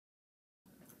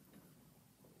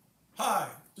Hi,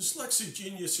 Dyslexic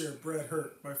Genius here, Brett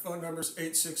Hurt. My phone number is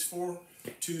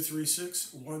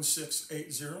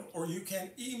 864-236-1680, or you can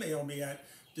email me at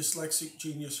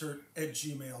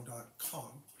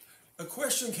dyslexicgeniushurt@gmail.com. A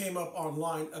question came up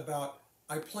online about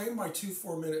I play my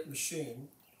 2-4-minute machine,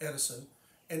 Edison,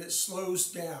 and it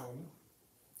slows down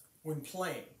when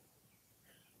playing.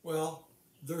 Well,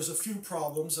 there's a few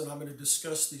problems, and I'm going to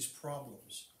discuss these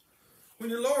problems. When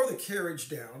you lower the carriage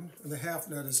down, and the half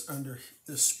nut is under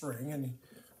this spring, and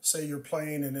say you're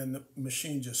playing and then the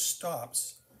machine just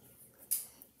stops,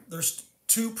 there's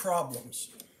two problems.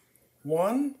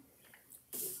 One,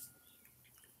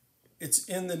 it's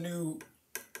in the new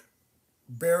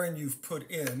bearing you've put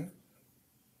in,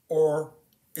 or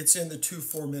it's in the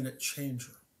 2-4-minute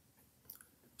changer.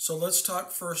 So let's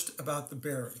talk first about the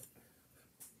bearing.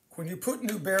 When you put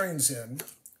new bearings in,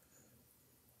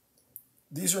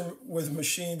 these are with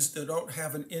machines that don't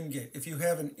have an in gate. If you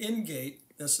have an in gate,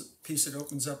 that's a piece that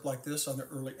opens up like this on the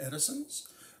early Edisons,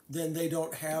 then they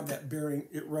don't have that bearing.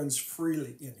 It runs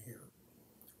freely in here.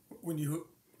 When you,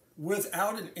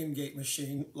 without an in gate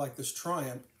machine like this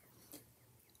Triumph,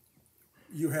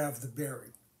 you have the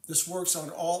bearing. This works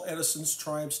on all Edisons,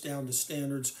 Triumphs down to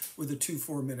standards with the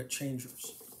 2-4-minute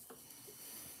changers.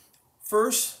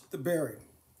 First, the bearing.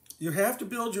 You have to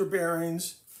build your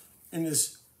bearings in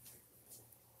this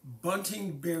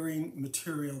bunting bearing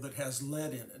material that has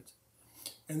lead in it.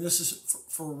 And this is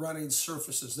for running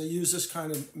surfaces. They use this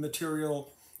kind of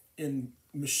material in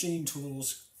machine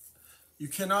tools. You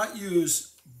cannot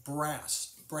use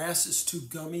brass. Brass is too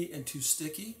gummy and too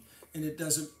sticky, and it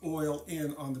doesn't oil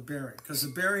in on the bearing, because the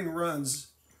bearing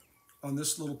runs on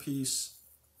this little piece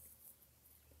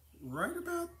right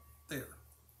about there.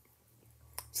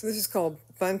 So this is called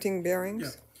bunting bearings?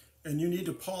 Yeah, and you need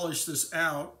to polish this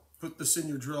out. Put this in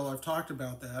your drill. I've talked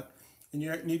about that. And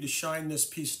you need to shine this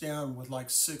piece down with like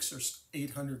 600 or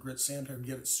 800 grit sandpaper and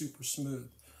get it super smooth.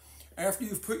 After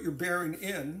you've put your bearing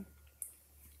in,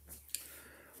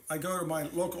 I go to my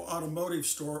local automotive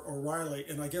store, O'Reilly,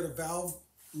 and I get a valve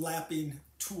lapping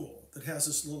tool that has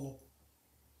this little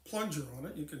plunger on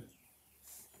it. You can,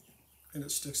 and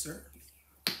it sticks there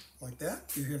like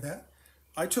that. You hear that?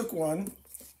 I took one,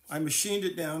 I machined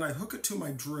it down, I hook it to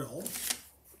my drill.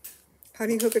 How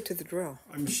do you hook it to the drill?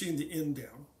 I machine the end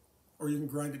down, or you can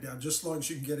grind it down, just as long as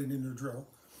you can get it in your drill.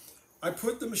 I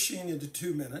put the machine into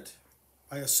 2-minute.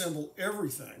 I assemble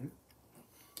everything,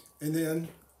 and then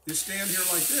you stand here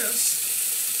like this,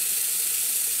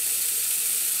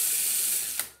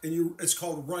 and it's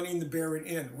called running the bearing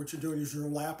in. What you're doing is you're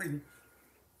lapping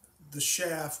the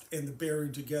shaft and the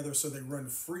bearing together so they run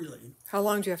freely. How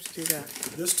long do you have to do that?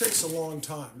 This takes a long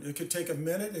time. It could take a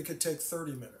minute, it could take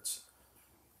 30 minutes.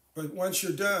 But once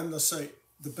you're done, let's say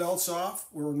the belt's off,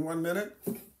 we're in 1 minute,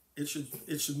 it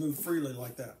should move freely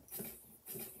like that.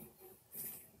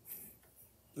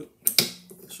 It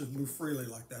should move freely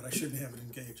like that. I shouldn't have it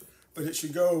engaged. But it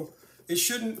should go, it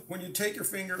shouldn't, when you take your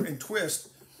finger and twist,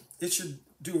 it should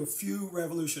do a few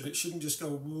revolutions. It shouldn't just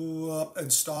go up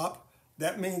and stop.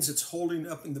 That means it's holding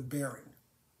up in the bearing.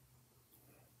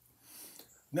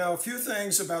 Now, a few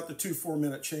things about the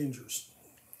 2-4-minute changers.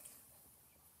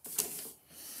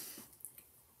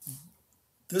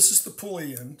 This is the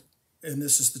pulley end, and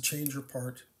this is the changer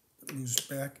part that moves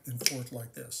back and forth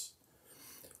like this.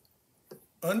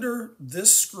 Under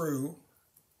this screw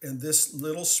and this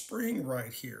little spring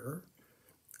right here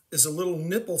is a little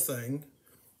nipple thing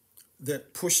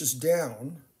that pushes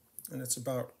down, and it's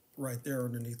about right there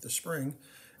underneath the spring.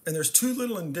 And there's two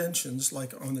little indentions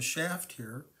like on the shaft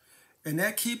here, and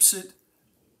that keeps it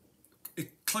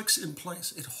clicks in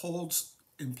place. It holds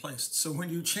in place. So when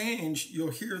you change,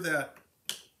 you'll hear that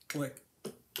click,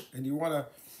 and you want to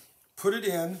put it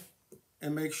in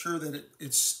and make sure that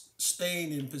it's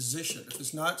staying in position. If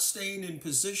it's not staying in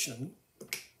position,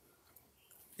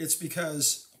 it's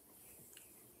because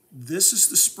this is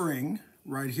the spring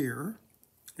right here.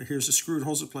 Here's the screw that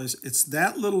holds it in place. It's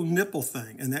that little nipple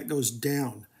thing, and that goes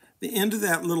down. The end of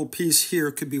that little piece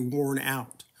here could be worn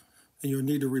out, and you'll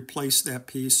need to replace that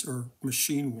piece or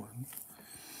machine one.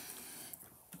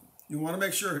 You want to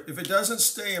make sure if it doesn't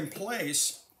stay in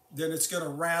place, then it's going to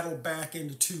rattle back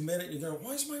into 2-minute. You're going,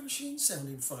 why is my machine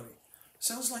sounding funny? It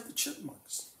sounds like the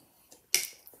Chipmunks.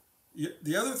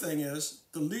 The other thing is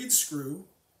the lead screw,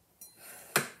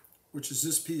 which is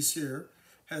this piece here,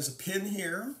 has a pin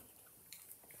here,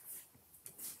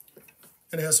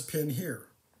 and it has a pin here.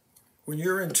 When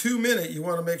you're in 2-minute, you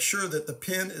want to make sure that the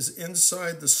pin is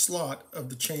inside the slot of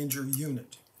the changer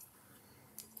unit.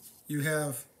 You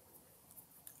have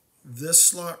this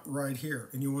slot right here,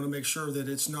 and you want to make sure that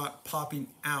it's not popping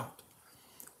out.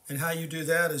 And how you do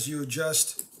that is you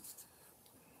adjust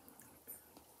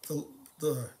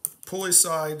the pulley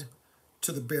side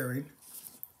to the bearing.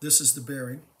 This is the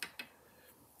bearing.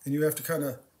 And you have to kind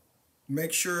of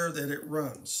make sure that it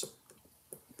runs.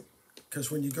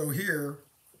 Because when you go here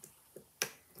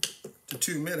to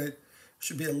 2 minute,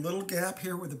 should be a little gap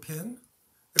here with a pin.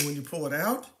 And when you pull it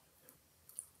out,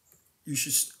 it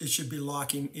should be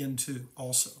locking into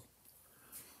also.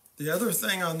 The other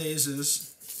thing on these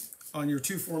is, on your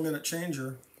 2 4-minute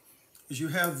changer, is you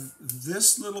have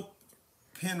this little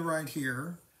pin right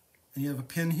here, and you have a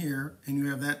pin here, and you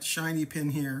have that shiny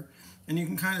pin here, and you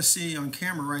can kind of see on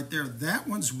camera right there, that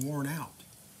one's worn out.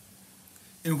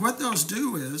 And what those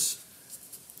do is,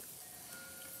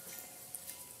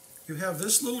 you have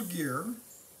this little gear,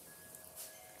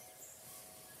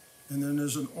 and then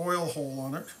there's an oil hole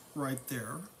on it right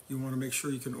there. You want to make sure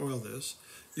you can oil this.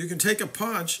 You can take a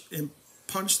punch and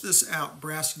punch this out,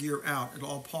 brass gear out. It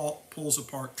all pulls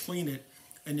apart, clean it,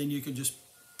 and then you can just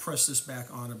press this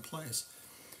back on in place.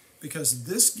 Because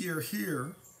this gear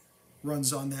here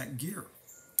runs on that gear.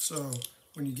 So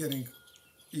when you're getting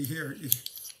here,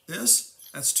 this,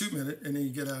 that's 2 minute, and then you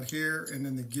get out here, and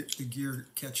then the gear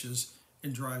catches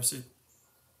and drives it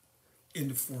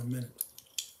into 4 minutes.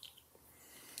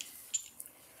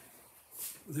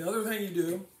 The other thing you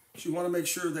do is you want to make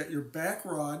sure that your back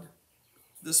rod,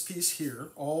 this piece here,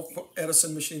 all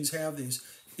Edison machines have these,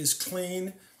 is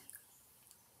clean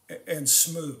and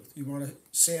smooth. You want to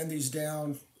sand these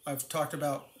down. I've talked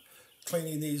about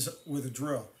cleaning these with a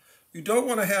drill. You don't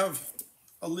want to have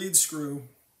a lead screw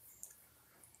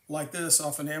like this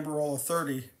off an Amberola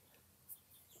 30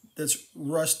 that's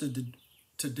rusted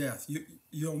to death.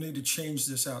 You'll need to change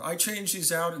this out. I change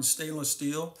these out in stainless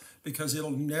steel because it'll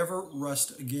never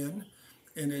rust again,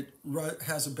 and it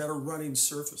has a better running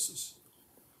surfaces.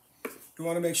 You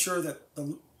want to make sure that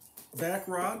the back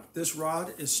rod, this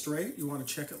rod is straight. You want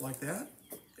to check it like that.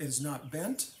 It is not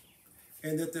bent,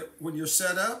 and that when you're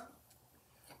set up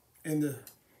and the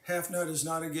half nut is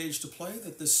not engaged to play,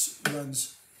 that this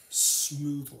runs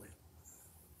smoothly.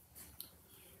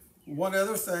 One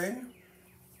other thing,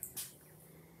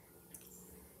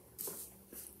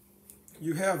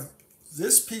 you have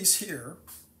this piece here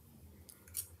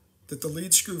that the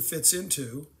lead screw fits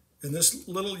into, and this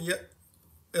little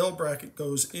L bracket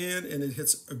goes in and it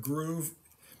hits a groove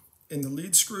in the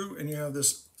lead screw, and you have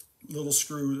this little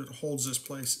screw that holds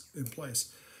this in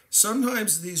place.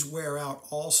 Sometimes these wear out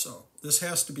also. This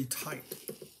has to be tight.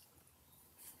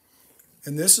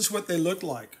 And this is what they look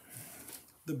like.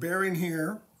 The bearing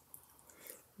here.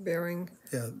 Bearing?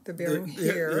 Yeah. The bearing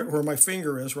here. Where my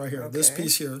finger is, right here. Okay. This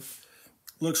piece here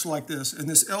looks like this. And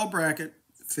this L bracket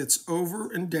fits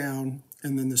over and down,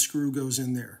 and then the screw goes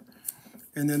in there.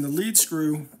 And then the lead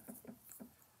screw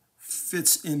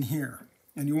fits in here.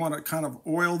 And you want to kind of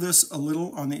oil this a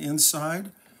little on the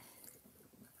inside.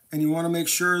 And you want to make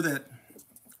sure that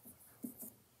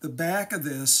the back of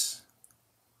this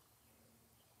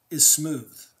is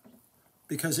smooth,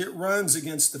 because it runs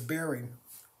against the bearing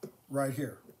right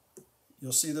here.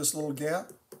 You'll see this little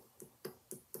gap?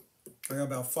 I got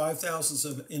about 0.005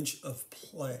 of an inch of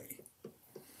play.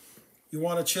 You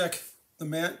want to check the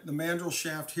mandrel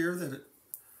shaft here, that it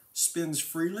spins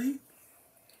freely.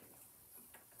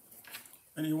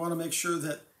 And you want to make sure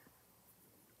that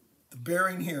the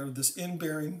bearing here, this end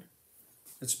bearing,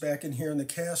 it's back in here in the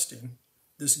casting,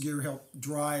 this gear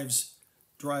drives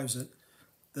it,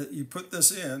 that you put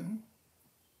this in,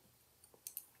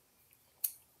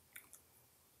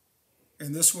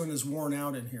 and this one is worn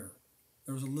out in here.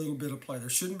 There's a little bit of play. There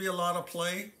shouldn't be a lot of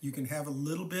play. You can have a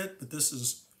little bit, but this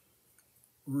is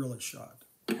really shot.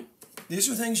 These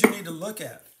are things you need to look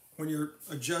at when you're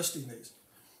adjusting these.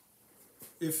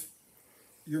 If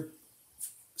you're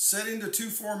setting to 2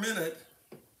 4-minute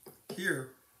here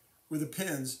with the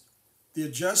pins, the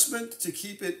adjustment to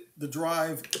keep the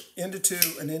drive into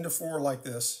 2 and into 4 like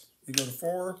this. You go to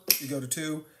 4, you go to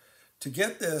 2. To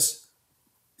get this,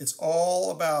 it's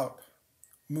all about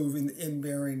moving the end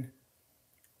bearing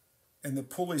and the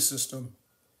pulley system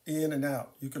in and out.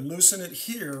 You can loosen it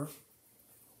here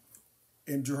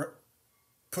and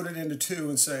put it into 2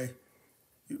 and say,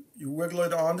 you wiggle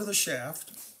it onto the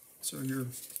shaft. So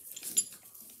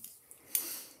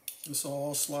this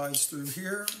all slides through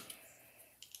here.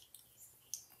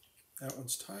 That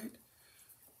one's tight.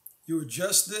 You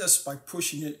adjust this by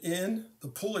pushing it in, the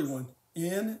pulley one,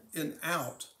 in and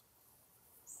out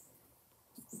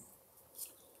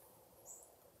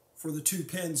for the 2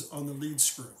 pins on the lead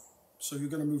screw. So you're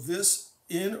going to move this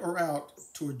in or out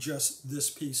to adjust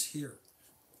this piece here.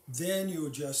 Then you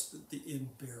adjust the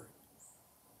end bearing.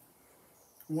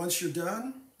 Once you're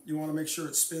done, you want to make sure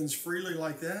it spins freely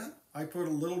like that. I put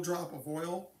a little drop of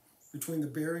oil between the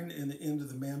bearing and the end of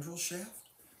the mandrel shaft.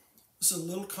 This is a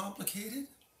little complicated,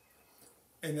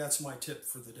 and that's my tip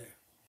for the day.